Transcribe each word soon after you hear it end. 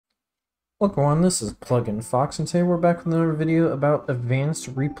Welcome on, this is PluginFox, and today we're back with another video about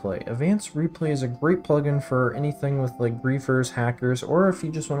AdvancedReplay. AdvancedReplay is a great plugin for anything with like griefers, hackers, or if you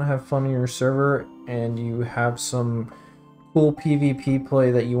just want to have fun in your server and you have some cool PvP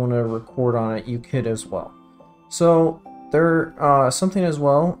play that you want to record on it, you could as well. So something as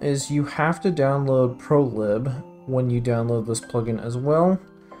well is you have to download ProLib when you download this plugin as well.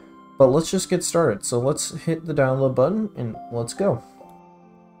 But let's just get started. So let's hit the download button and let's go.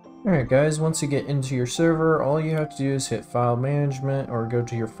 Alright guys, once you get into your server, all you have to do is hit File Management or go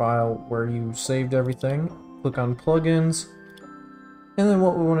to your file where you saved everything, click on Plugins, and then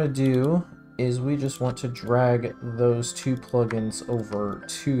what we want to do is we just want to drag those two plugins over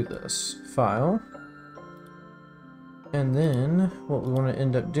to this file. And then what we want to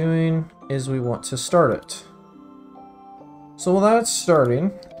end up doing is we want to start it. So while that's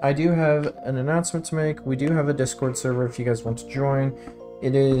starting, I do have an announcement to make. We do have a Discord server if you guys want to join.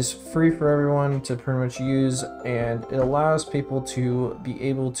 It is free for everyone to pretty much use, and it allows people to be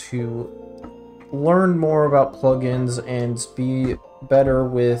able to learn more about plugins and be better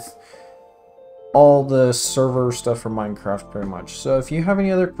with all the server stuff for Minecraft pretty much. So if you have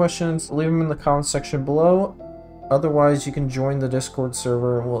any other questions, leave them in the comment section below. Otherwise, you can join the Discord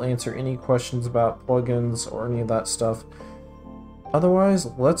server and we'll answer any questions about plugins or any of that stuff. Otherwise,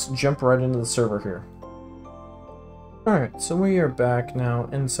 let's jump right into the server here. Alright, so we are back now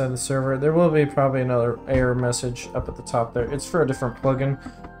inside the server. There will be probably another error message up at the top there. It's for a different plugin,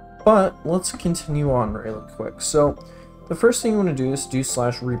 but let's continue on really quick. So the first thing you want to do is do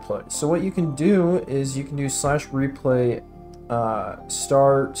 /replay. So what you can do is you can do /replay,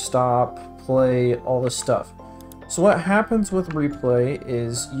 start, stop, play, all this stuff. So what happens with replay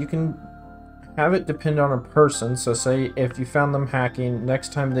is you can have it depend on a person. So say if you found them hacking,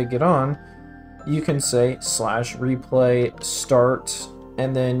 next time they get on, you can say /replay start,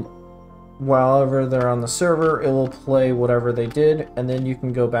 and then while they're on the server, it will play whatever they did, and then you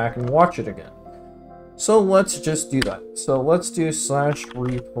can go back and watch it again. So let's just do that. So let's do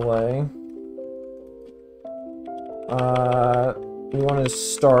 /replay. We want to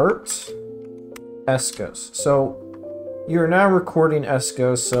start Escos. So you're now recording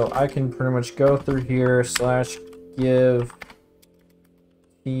Escos, so I can pretty much go through here /give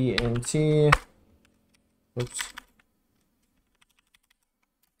TNT. Oops.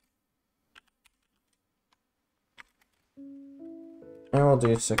 And we'll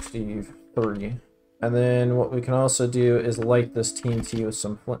do 63. And then what we can also do is light this TNT with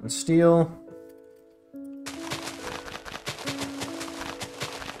some flint and steel.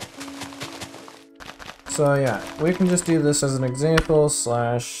 So yeah, we can just do this as an example,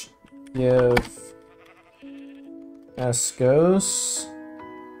 /give Escos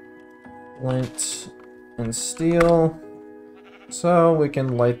flint and steel. So we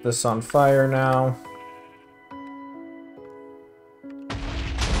can light this on fire now.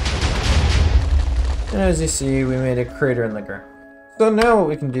 And as you see, we made a crater in the ground. So now what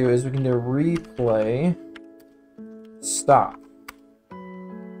we can do is we can do replay stop.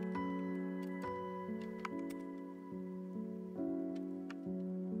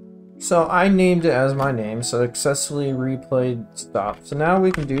 So I named it as my name, so successfully replayed stop. So now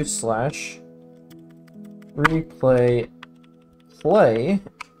we can do /replay play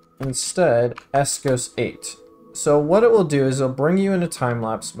instead Escos 8. So what it will do is it'll bring you into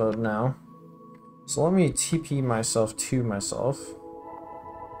time-lapse mode now. So let me TP myself to myself.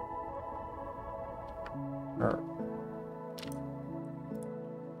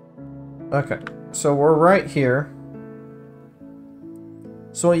 Okay, so we're right here.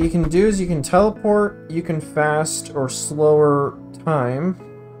 So what you can do is you can teleport, you can fast or slower time.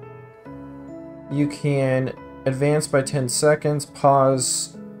 You can advance by 10 seconds,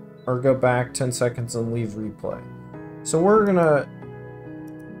 pause, or go back 10 seconds and leave replay. So we're gonna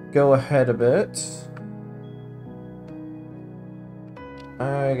go ahead a bit.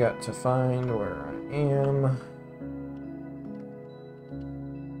 I got to find where I am.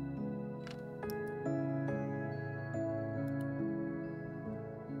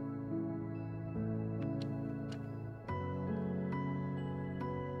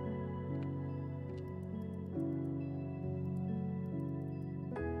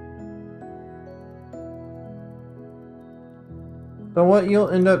 So what you'll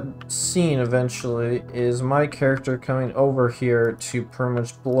end up seeing eventually is my character coming over here to pretty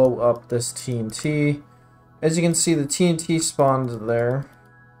much blow up this TNT. As you can see, the TNT spawned there.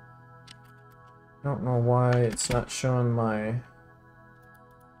 I don't know why it's not showing my...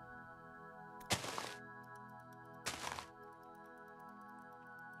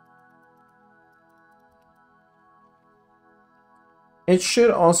 It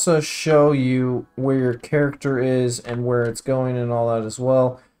should also show you where your character is and where it's going and all that as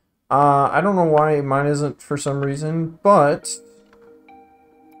well. I don't know why mine isn't for some reason, but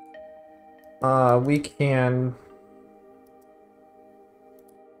we can...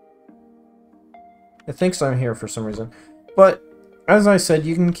 It thinks I'm here for some reason. But, as I said,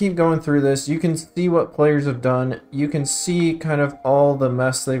 you can keep going through this. You can see what players have done. You can see kind of all the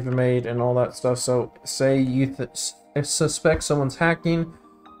mess they've made and all that stuff. So, say you suspect someone's hacking,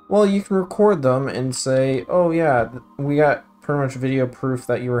 well, you can record them and say, oh yeah, we got pretty much video proof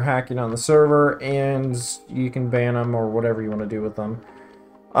that you were hacking on the server, and you can ban them or whatever you want to do with them.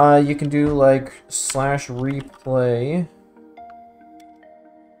 You can do like /replay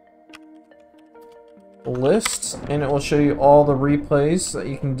list, and it will show you all the replays that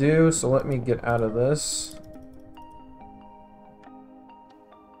you can do. So let me get out of this.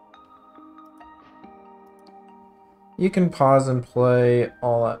 You can pause and play,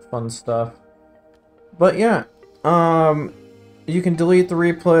 all that fun stuff. But yeah, you can delete the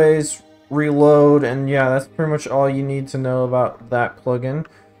replays, reload, and yeah, that's pretty much all you need to know about that plugin.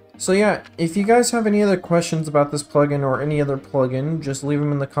 So yeah, if you guys have any other questions about this plugin or any other plugin, just leave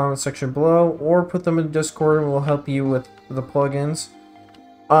them in the comment section below, or put them in Discord and we'll help you with the plugins.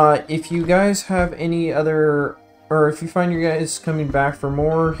 If you guys have any other, or if you find you guys coming back for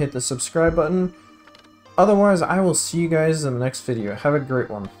more, hit the subscribe button. Otherwise, I will see you guys in the next video. Have a great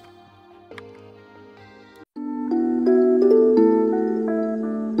one.